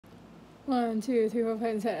1, 2, 3, 4,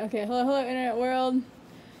 5, 6. Okay, hello, internet world.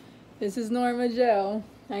 This is Norma Joe.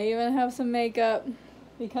 I even have some makeup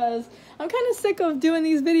because I'm kind of sick of doing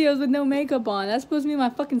these videos with no makeup on. That's supposed to be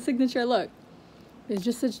my fucking signature look. It's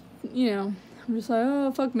just such, I'm just like,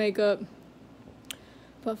 oh, fuck makeup.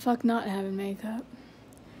 But fuck not having makeup.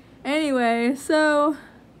 Anyway, so,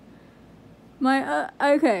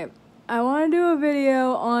 okay. I want to do a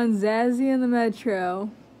video on Zazie and the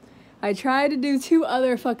Metro. I tried to do three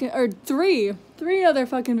other fucking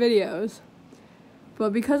videos.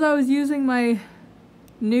 But because I was using my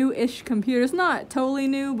new-ish computer, it's not totally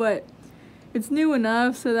new, but it's new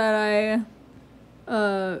enough so that I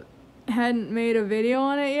hadn't made a video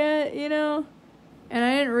on it yet, And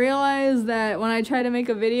I didn't realize that when I tried to make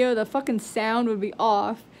a video, the fucking sound would be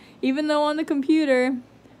off. Even though on the computer,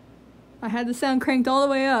 I had the sound cranked all the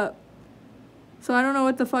way up. So I don't know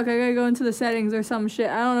what the fuck, I gotta go into the settings or some shit.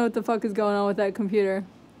 I don't know what the fuck is going on with that computer.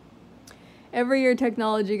 Every year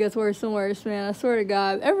technology gets worse and worse, man. I swear to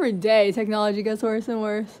God. Every day technology gets worse and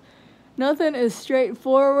worse. Nothing is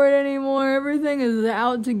straightforward anymore. Everything is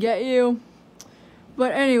out to get you.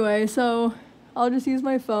 But anyway, so I'll just use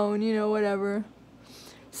my phone, whatever.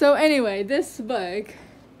 So anyway, this book,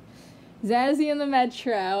 Zazie and the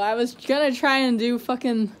Metro, I was gonna try and do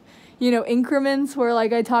fucking, increments where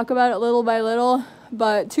like I talk about it little by little,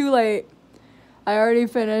 but too late. I already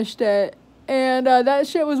finished it. And that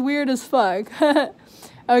shit was weird as fuck.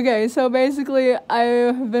 Okay, so basically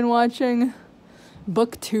I've been watching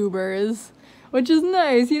booktubers, which is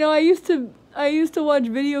nice. I used to watch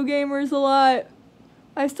video gamers a lot.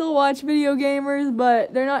 I still watch video gamers,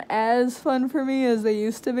 but they're not as fun for me as they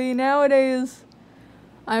used to be. Nowadays,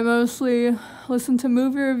 I mostly listen to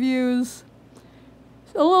movie reviews,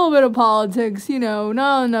 a little bit of politics,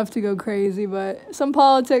 not enough to go crazy, but some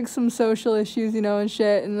politics, some social issues, and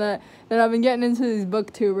shit, and that I've been getting into these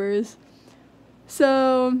booktubers.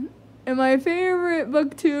 So, and my favorite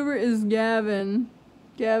booktuber is Gavin.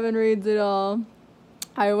 Gavin reads it all.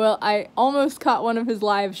 I almost caught one of his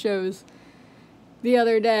live shows the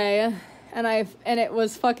other day, and it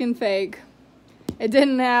was fucking fake. It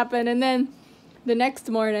didn't happen, and then the next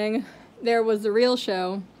morning, there was the real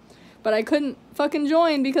show, but I couldn't fucking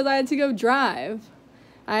join because I had to go drive.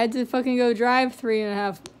 I had to fucking go drive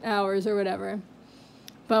 3.5 hours or whatever.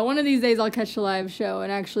 But one of these days I'll catch the live show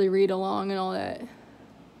and actually read along and all that.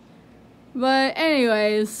 But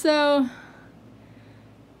anyways, so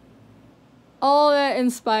all that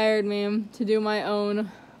inspired me to do my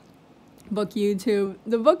own book YouTube.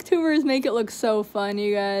 The booktubers make it look so fun,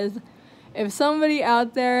 you guys. If somebody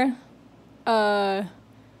out there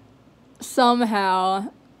somehow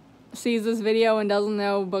sees this video and doesn't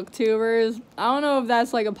know booktubers, I don't know if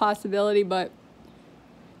that's like a possibility, but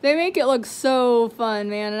they make it look so fun,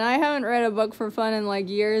 man. And I haven't read a book for fun in like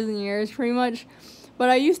years and years, pretty much. But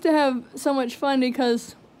I used to have so much fun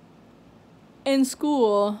because in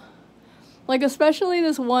school, like especially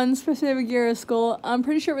this one specific year of school, I'm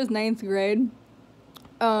pretty sure it was 9th grade.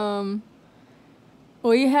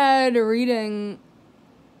 We had reading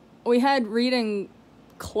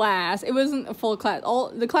class. It wasn't a full class. All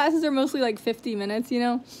the classes are mostly like 50 minutes,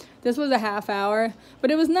 This was a half hour,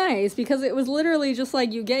 but it was nice because it was literally just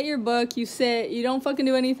like you get your book, you sit, you don't fucking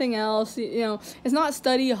do anything else, It's not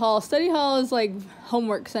study hall. Study hall is like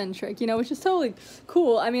homework centric, which is totally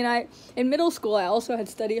cool. I mean, in middle school I also had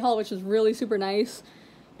study hall, which was really super nice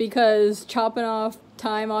because chopping off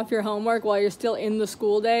time off your homework while you're still in the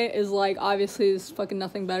school day is like obviously is fucking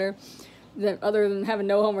nothing better other than having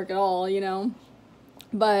no homework at all,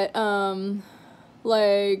 But,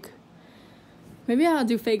 like, maybe I'll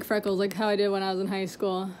do fake freckles like how I did when I was in high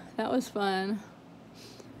school. That was fun.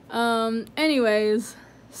 Anyways,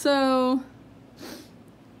 so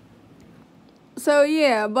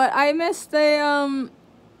yeah, but I missed I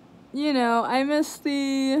missed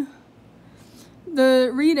the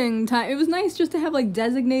reading time. It was nice just to have, like,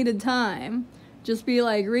 designated time. Just be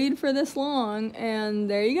like, read for this long, and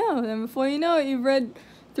there you go. And before you know it, you've read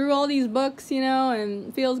through all these books, and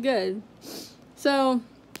it feels good. So,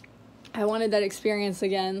 I wanted that experience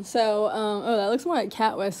again. So, oh, that looks more like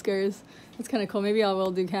cat whiskers. That's kind of cool. Maybe I will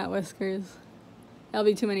do cat whiskers. That'll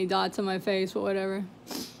be too many dots on my face, but whatever.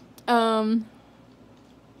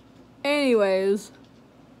 Anyways.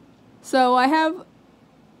 So, I have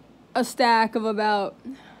a stack of about,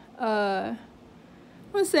 I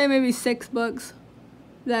want to say maybe 6 books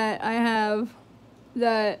that I have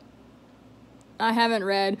that I haven't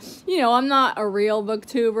read. I'm not a real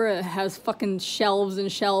booktuber that has fucking shelves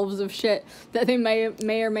and shelves of shit that they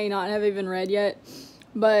may or may not have even read yet.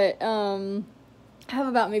 But I have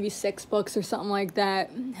about maybe 6 books or something like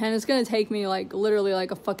that, and it's gonna take me like literally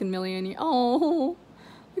like a fucking million years. Oh,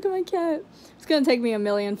 look at my cat. It's gonna take me a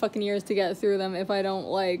million fucking years to get through them if I don't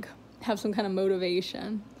like have some kind of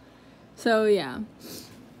motivation. So yeah.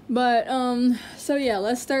 But so yeah,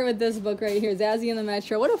 let's start with this book right here, Zazie in the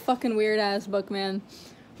Metro. What a fucking weird ass book, man.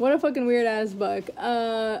 What a fucking weird ass book.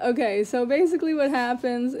 Okay, so basically what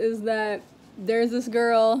happens is that there's this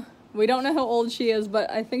girl. We don't know how old she is, but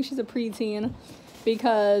I think she's a preteen,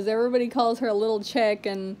 because everybody calls her a little chick,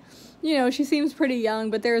 and, you know, she seems pretty young,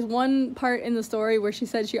 but there's one part in the story where she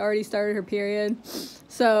said she already started her period,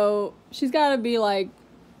 so she's gotta be, like,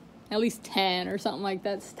 at least 10 or something like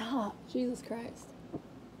that. Stop. Jesus Christ.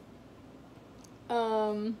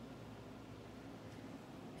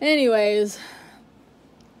 Anyways,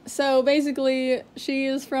 so basically, she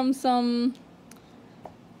is from some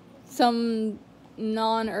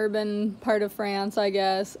non-urban part of France, I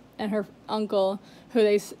guess, and her uncle,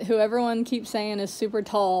 who everyone keeps saying is super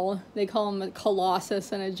tall, they call him a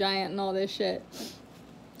colossus and a giant and all this shit.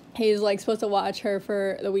 He's like supposed to watch her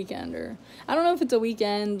for the weekend, or I don't know if it's a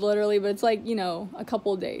weekend literally, but it's like, you know, a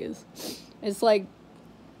couple days. It's like,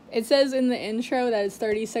 it says in the intro that it's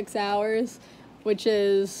 36 hours, which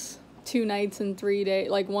is 2 nights and 3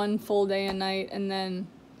 days, like 1 full day and night, and then,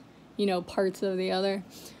 you know, parts of the other.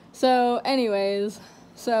 So, anyways,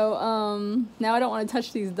 so, now I don't want to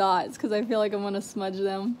touch these dots, because I feel like I'm going to smudge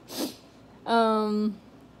them.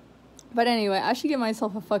 But anyway, I should get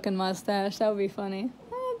myself a fucking mustache. That would be funny.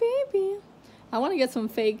 Oh, baby. I want to get some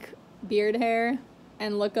fake beard hair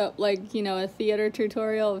and look up, like, you know, a theater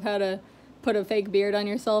tutorial of how to put a fake beard on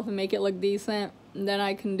yourself and make it look decent. And then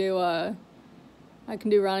I can do Ronnie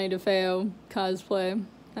DeFeo cosplay.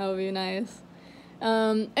 That would be nice.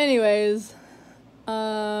 Anyways,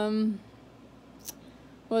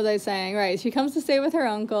 what was I saying? Right, she comes to stay with her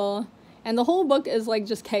uncle, and the whole book is, like,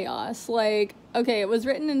 just chaos. Like, okay, it was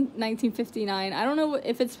written in 1959. I don't know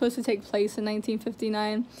if it's supposed to take place in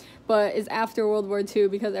 1959, but it's after World War II,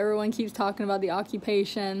 because everyone keeps talking about the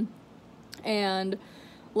occupation, and,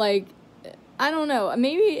 like, I don't know,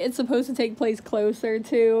 maybe it's supposed to take place closer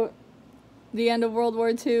to the end of World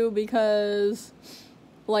War II, because,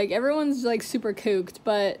 like, everyone's, like, super kooked.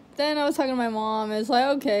 But then I was talking to my mom, and it's like,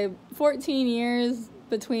 okay, 14 years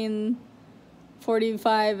between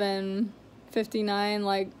 45 and 59,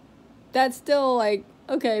 like, that's still, like,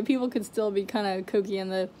 okay, people could still be kind of kooky,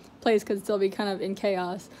 and the place could still be kind of in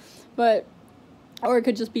chaos. But, or it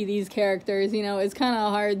could just be these characters, you know, it's kind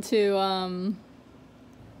of hard to,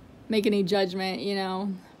 make any judgment, you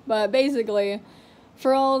know. But basically,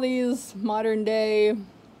 for all these modern day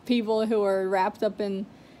people who are wrapped up in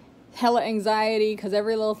hella anxiety because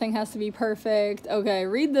every little thing has to be perfect, okay,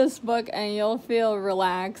 read this book and you'll feel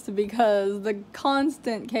relaxed, because the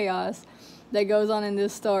constant chaos that goes on in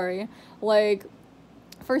this story, like,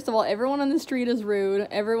 first of all, everyone on the street is rude.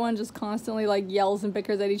 Everyone just constantly, like, yells and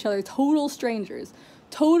bickers at each other. Total strangers.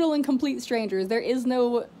 Total and complete strangers. There is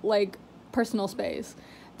no, like, personal space.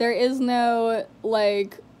 There is no,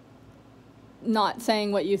 like, not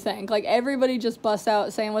saying what you think. Like, everybody just busts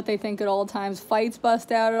out saying what they think at all times. Fights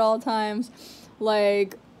bust out at all times.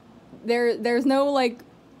 Like, there's no, like,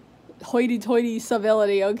 hoity-toity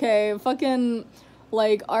civility, okay? Fucking,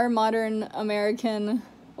 like, our modern American,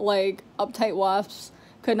 like, uptight wasps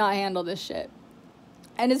could not handle this shit.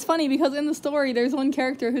 And it's funny, because in the story, there's one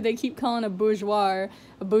character who they keep calling a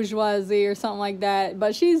bourgeoisie, or something like that,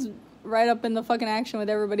 but she's right up in the fucking action with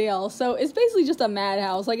everybody else. So it's basically just a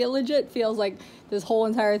madhouse. Like, it legit feels like this whole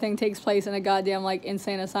entire thing takes place in a goddamn, like,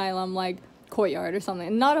 insane asylum, like, courtyard or something.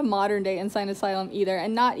 And not a modern day insane asylum either,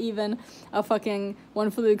 and not even a fucking One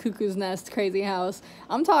Flew the Cuckoo's Nest crazy house.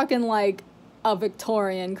 I'm talking, like, a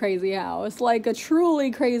Victorian crazy house. Like, a truly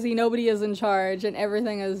crazy, nobody is in charge, and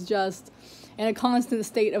everything is just in a constant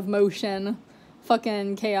state of motion,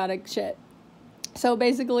 fucking chaotic shit. So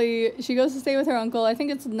basically, she goes to stay with her uncle. I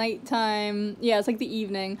think it's nighttime. Yeah, it's like the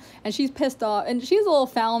evening. And she's pissed off. And she's a little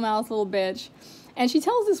foul-mouthed little bitch. And she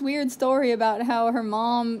tells this weird story about how her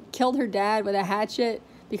mom killed her dad with a hatchet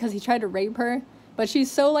because he tried to rape her. But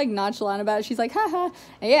she's so, like, nonchalant about it. She's like, ha-ha,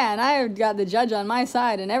 yeah, and I got the judge on my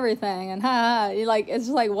side and everything. And ha-ha. Like, it's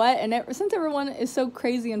just like, what? And since everyone is so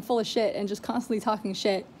crazy and full of shit and just constantly talking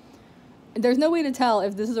shit, there's no way to tell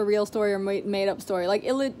if this is a real story or made-up story. Like,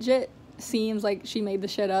 it legit seems like she made the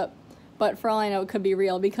shit up, but for all I know, it could be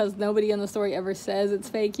real, because nobody in the story ever says it's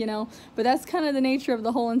fake, you know. But that's kind of the nature of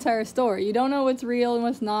the whole entire story. You don't know what's real and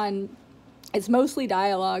what's not, and it's mostly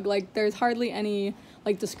dialogue. Like, there's hardly any,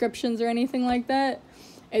 like, descriptions or anything like that.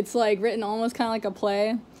 It's, like, written almost kind of like a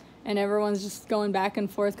play, and everyone's just going back and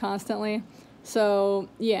forth constantly. So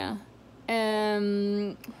yeah.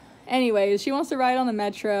 Anyways, she wants to ride on the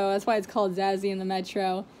metro. That's why it's called Zazie in the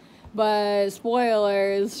Metro. But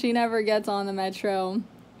spoilers, she never gets on the metro.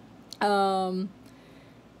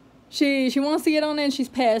 She wants to get on it and she's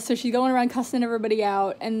pissed, so she's going around cussing everybody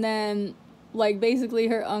out. And then, like, basically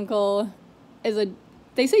her uncle is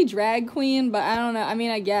they say drag queen, but I don't know. I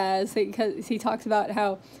mean, I guess, because he talks about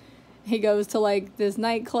how he goes to, like, this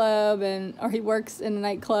nightclub, or he works in a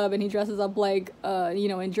nightclub, and he dresses up, like,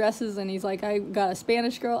 in dresses, and he's like, I got a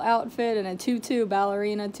Spanish girl outfit and a tutu,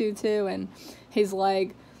 ballerina tutu, and he's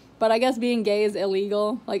like, but I guess being gay is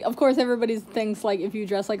illegal. Like, of course, everybody thinks, like, if you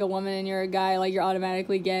dress like a woman and you're a guy, like, you're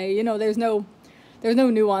automatically gay. You know, there's no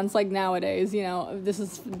nuance, like, nowadays, you know. This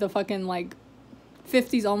is the fucking, like,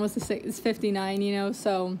 50s, almost it's 59, you know,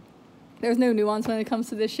 so there's no nuance when it comes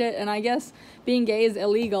to this shit. And I guess being gay is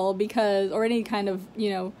illegal or any kind of,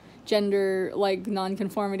 you know, gender, like,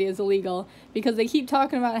 nonconformity is illegal, because they keep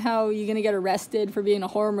talking about how you're gonna get arrested for being a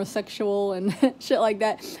homosexual and shit like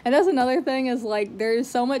that. And that's another thing, is, like, there's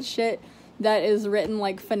so much shit that is written,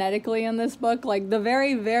 like, phonetically in this book. Like, the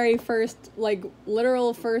very, very first, like,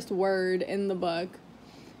 literal first word in the book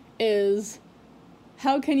is,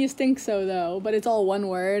 how can you stink so, though? But it's all one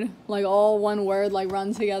word. Like, all one word, like,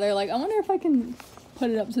 run together. Like, I wonder if I can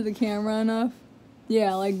put it up to the camera enough.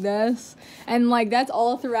 Yeah, like this. And, like, that's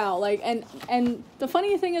all throughout. Like, and the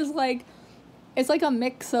funny thing is, like, it's, like, a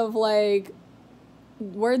mix of, like,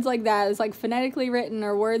 words like that. It's, like, phonetically written,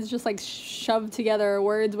 or words just, like, shoved together, or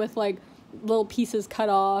words with, like, little pieces cut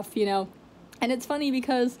off, you know. And it's funny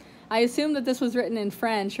because I assume that this was written in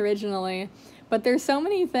French originally, but there's so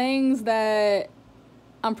many things that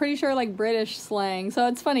I'm pretty sure, like, British slang. So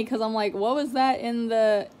it's funny because I'm like, what was that in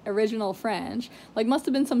the original French? Like, must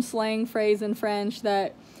have been some slang phrase in French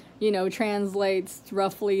that, you know, translates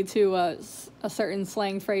roughly to a certain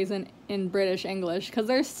slang phrase in British English. Because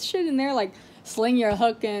there's shit in there like sling your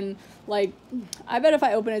hook, and, like, I bet if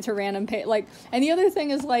I open it to random page, like, and the other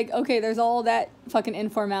thing is, like, okay, there's all that fucking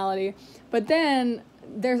informality. But then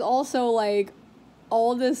there's also, like,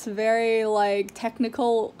 all this very, like,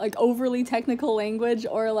 technical, like, overly technical language,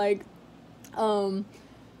 or, like,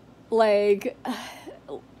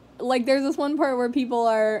 like, there's this one part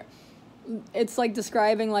where it's, like,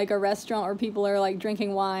 describing, like, a restaurant where people are, like,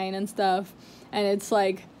 drinking wine and stuff, and it's,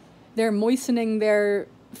 like, they're moistening their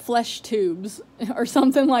flesh tubes, or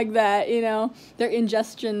something like that, you know, their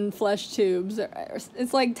ingestion flesh tubes,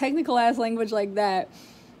 it's, like, technical-ass language like that.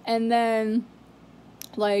 And then,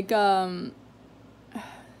 like,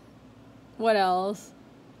 what else?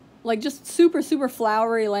 Like, just super, super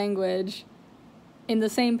flowery language in the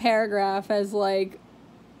same paragraph as, like,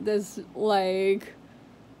 this, like,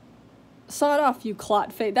 saw it off, you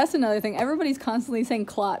clot face. That's another thing. Everybody's constantly saying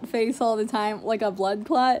clot face all the time, like a blood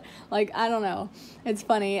clot. Like, I don't know. It's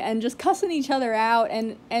funny. And just cussing each other out,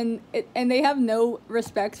 and they have no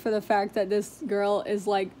respect for the fact that this girl is,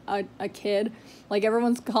 like, a kid. Like,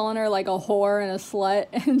 everyone's calling her, like, a whore and a slut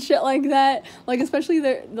and shit like that. Like, especially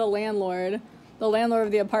the landlord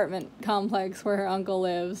of the apartment complex where her uncle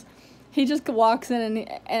lives. He just walks in,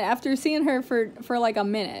 and after seeing her for like a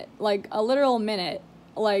minute, like a literal minute,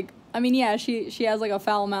 like, I mean, yeah, she has, like, a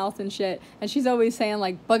foul mouth and shit, and she's always saying,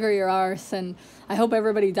 like, bugger your arse, and I hope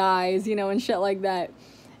everybody dies, you know, and shit like that.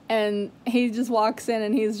 And he just walks in,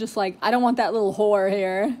 and he's just like, I don't want that little whore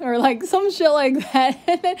here, or, like, some shit like that.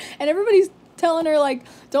 And everybody's telling her, like,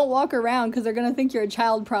 don't walk around because they're gonna think you're a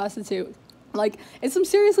child prostitute. Like, it's some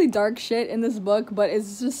seriously dark shit in this book, but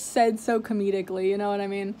it's just said so comedically, you know what I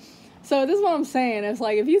mean? So this is what I'm saying. It's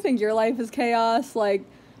like, if you think your life is chaos, like,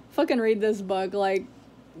 fucking read this book. Like,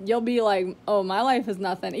 you'll be like, oh, my life is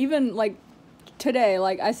nothing. Even, like, today,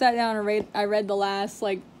 like, I sat down and I read the last,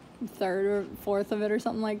 like, third or fourth of it or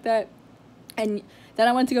something like that. And then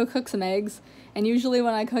I went to go cook some eggs. And usually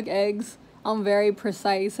when I cook eggs, I'm very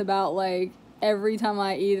precise about, like, every time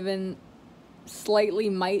I even slightly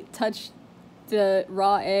might touch the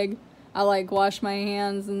raw egg, I, like, wash my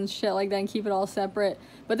hands and shit like that and keep it all separate.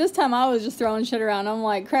 But this time I was just throwing shit around. I'm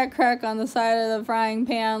like, crack on the side of the frying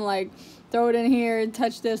pan, like, throw it in here,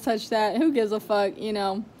 touch this, touch that, who gives a fuck, you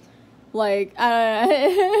know? Like, I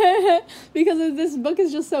don't know. Because this book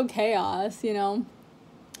is just so chaos, you know?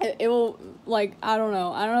 It will, like, I don't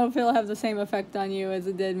know if it'll have the same effect on you as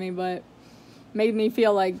it did me, but made me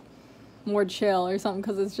feel, like, more chill or something,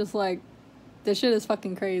 because it's just, like, this shit is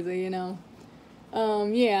fucking crazy, you know?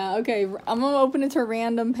 Yeah, okay, I'm gonna open it to a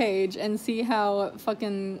random page and see how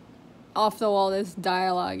fucking off the wall this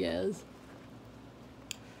dialogue is.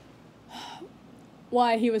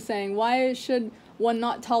 Why, he was saying, why one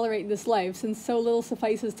not tolerate this life, since so little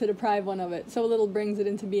suffices to deprive one of it, so little brings it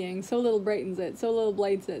into being, so little brightens it, so little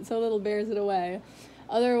blights it, so little bears it away.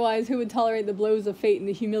 Otherwise, who would tolerate the blows of fate and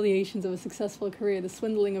the humiliations of a successful career, the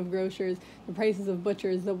swindling of grocers, the prices of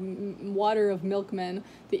butchers, the water of milkmen,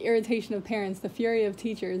 the irritation of parents, the fury of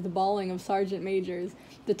teachers, the bawling of sergeant majors,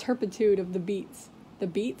 the turpitude of the beats. The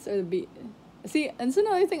beats or the beat? See, and it's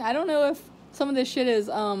another thing, I don't know if some of this shit is,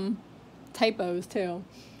 typos, too.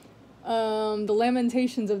 The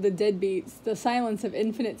lamentations of the deadbeats, the silence of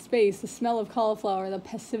infinite space, the smell of cauliflower, the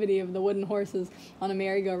passivity of the wooden horses on a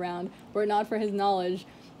merry-go-round, were it not for his knowledge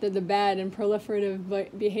that the bad and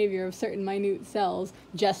proliferative behavior of certain minute cells,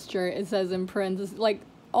 gesture, it says in parentheses, like,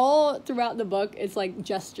 all throughout the book, it's like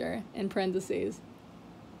gesture, in parentheses.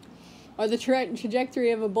 Or the trajectory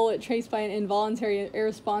of a bullet traced by an involuntary,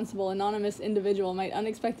 irresponsible, anonymous individual might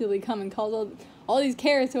unexpectedly come and cause all these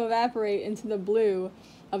cares to evaporate into the blue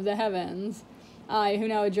of the heavens. I, who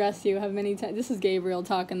now address you, have many times... This is Gabriel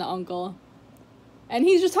talking to Uncle. And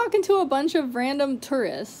he's just talking to a bunch of random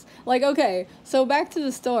tourists. Like, okay, so back to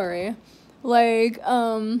the story.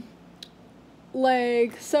 So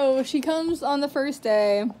she comes on the first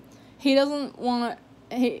day. He doesn't want...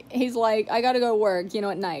 He's like, I gotta go work,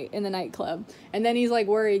 at night, in the nightclub. And then he's, like,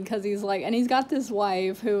 worried because he's, like... And he's got this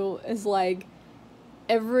wife who is, like...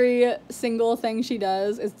 Every single thing she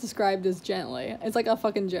does is described as gently. It's like a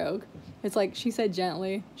fucking joke. It's like, she said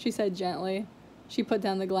gently. She said gently. She put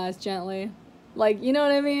down the glass gently. Like, you know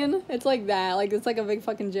what I mean? It's like that. Like, it's like a big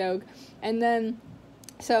fucking joke. And then,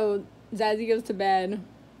 so, Zazie goes to bed.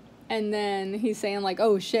 And then he's saying, like,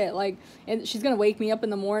 oh, shit. Like, and she's gonna wake me up in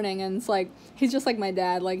the morning. And it's like, he's just like my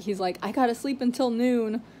dad. Like, he's like, I gotta sleep until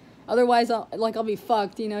noon. Otherwise, I'll be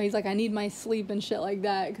fucked. He's like, I need my sleep and shit like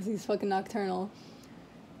that. Because he's fucking nocturnal.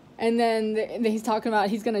 And then he's talking about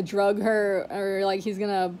he's going to drug her, or, like, he's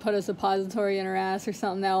going to put a suppository in her ass or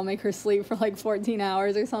something that will make her sleep for, like, 14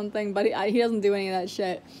 hours or something. But he doesn't do any of that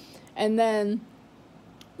shit. And then,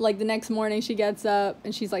 like, the next morning she gets up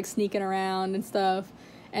and she's, like, sneaking around and stuff.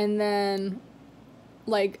 And then,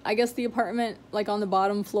 like, I guess the apartment, like, on the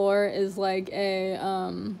bottom floor is, like,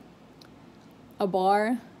 a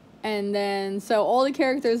bar. And then, so all the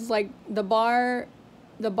characters, like, the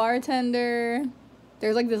bartender...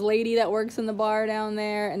 There's, like, this lady that works in the bar down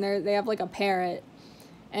there, and they have, like, a parrot.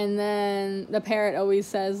 And then the parrot always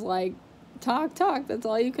says, like, talk, that's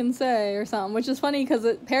all you can say, or something. Which is funny, because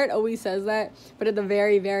the parrot always says that, but at the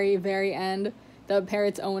very, very, very end, the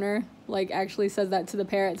parrot's owner, like, actually says that to the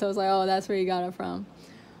parrot. So I was like, oh, that's where you got it from.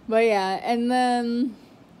 But, yeah, and then...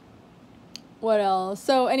 What else?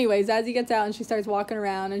 So, anyway, Zazie gets out and she starts walking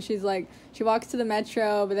around and she's like, she walks to the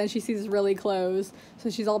metro, but then she sees it's really closed,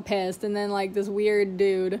 so she's all pissed. And then, like, this weird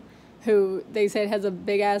dude who they said has a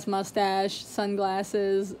big-ass mustache,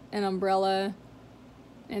 sunglasses, an umbrella,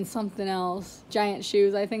 and something else. Giant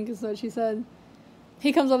shoes, I think is what she said.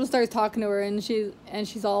 He comes up and starts talking to her, and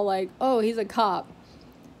she's all like, oh, he's a cop.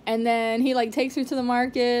 And then he, like, takes her to the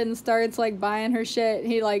market and starts, like, buying her shit.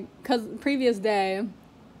 He, like, because previous day...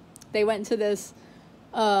 They went to this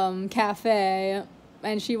cafe,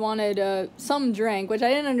 and she wanted some drink, which I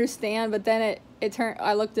didn't understand, but then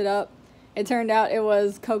I looked it up. It turned out it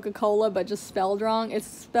was Coca-Cola, but just spelled wrong. It's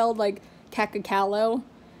spelled like cacacalo.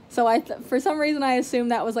 So for some reason I assumed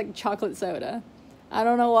that was like chocolate soda. I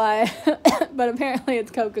don't know why, but apparently it's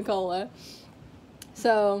Coca-Cola.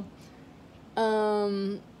 So,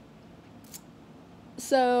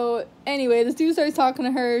 anyway, this dude starts talking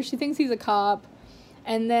to her. She thinks he's a cop.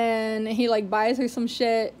 And then he, like, buys her some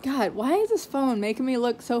shit. God, why is this phone making me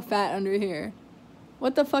look so fat under here?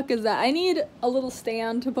 What the fuck is that? I need a little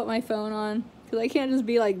stand to put my phone on. Because I can't just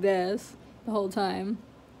be like this the whole time.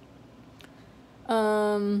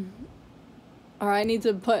 Or I need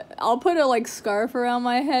to I'll put a, like, scarf around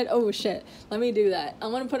my head. Oh, shit. Let me do that.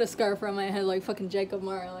 I'm gonna put a scarf around my head like fucking Jacob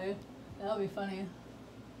Marley. That'll be funny.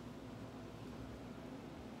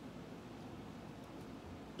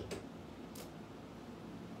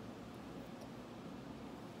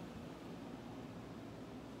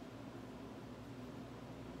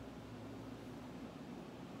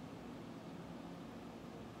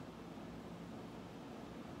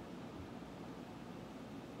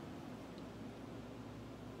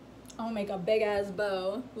 I'm gonna make a big ass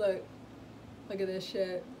bow. Look at this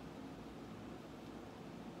shit.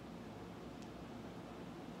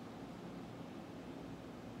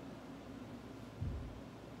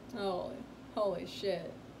 Holy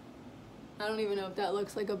shit. I don't even know if that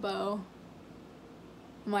looks like a bow.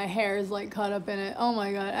 My hair is like caught up in it. Oh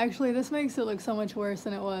my god. Actually, this makes it look so much worse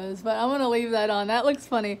than it was. But I'm gonna leave that on. That looks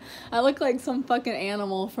funny. I look like some fucking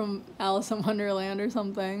animal from Alice in Wonderland or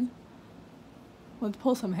something. Let's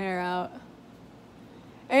pull some hair out.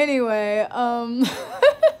 Anyway,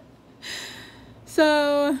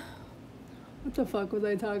 so, what the fuck was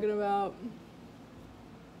I talking about?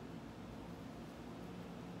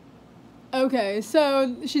 Okay,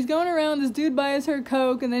 so she's going around, this dude buys her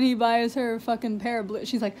Coke, and then he buys her a fucking pair of blue.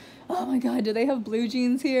 She's like, oh my god, do they have blue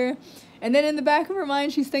jeans here? And then in the back of her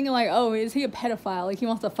mind, she's thinking like, oh, is he a pedophile? Like, he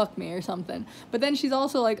wants to fuck me or something. But then she's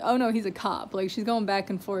also like, oh no, he's a cop. Like, she's going back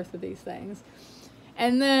and forth with these things.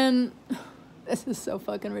 And then, this is so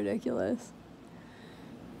fucking ridiculous.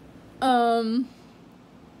 But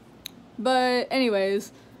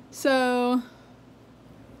anyways, so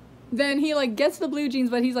then he, like, gets the blue jeans,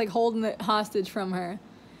 but he's, like, holding it hostage from her.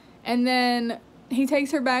 And then he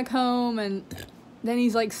takes her back home, and then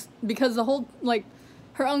he's, like, because the whole, like,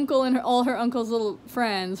 her uncle and all her uncle's little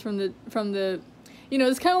friends from the, you know,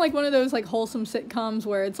 it's kind of like one of those, like, wholesome sitcoms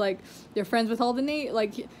where it's, like, they're friends with all the,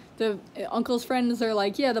 like, the uncle's friends are,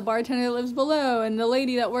 like, yeah, the bartender that lives below, and the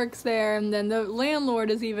lady that works there, and then the landlord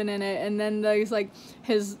is even in it, and then there's, like,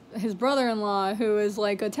 his brother-in-law, who is,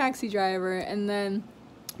 like, a taxi driver, and then,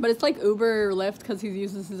 but it's like Uber or Lyft because he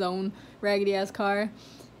uses his own raggedy-ass car.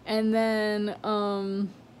 And then,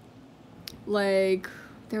 like,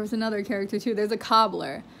 there was another character, too. There's a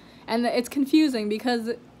cobbler. And it's confusing because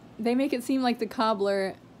they make it seem like the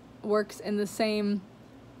cobbler works in the same,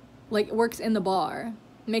 like, works in the bar.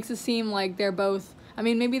 It makes it seem like they're both, I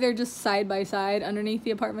mean, maybe they're just side by side underneath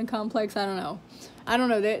the apartment complex. I don't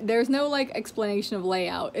know. There's no, like, explanation of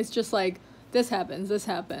layout. It's just, like, this happens, this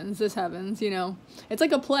happens, this happens, you know. It's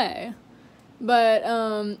like a play. But,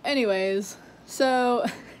 anyways, so,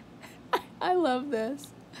 I love this.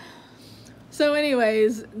 So,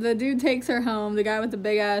 anyways, the dude takes her home, the guy with the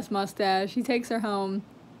big-ass mustache, he takes her home.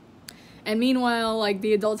 And meanwhile, like,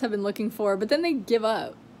 the adults have been looking for her, but then they give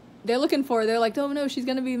up. They're looking for her, they're like, oh no, she's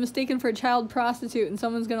gonna be mistaken for a child prostitute, and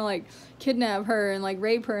someone's gonna, like, kidnap her and, like,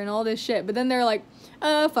 rape her and all this shit. But then they're like,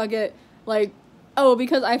 fuck it, like, oh,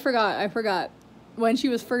 because I forgot. When she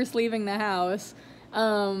was first leaving the house,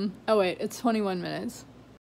 oh wait, it's 21 minutes.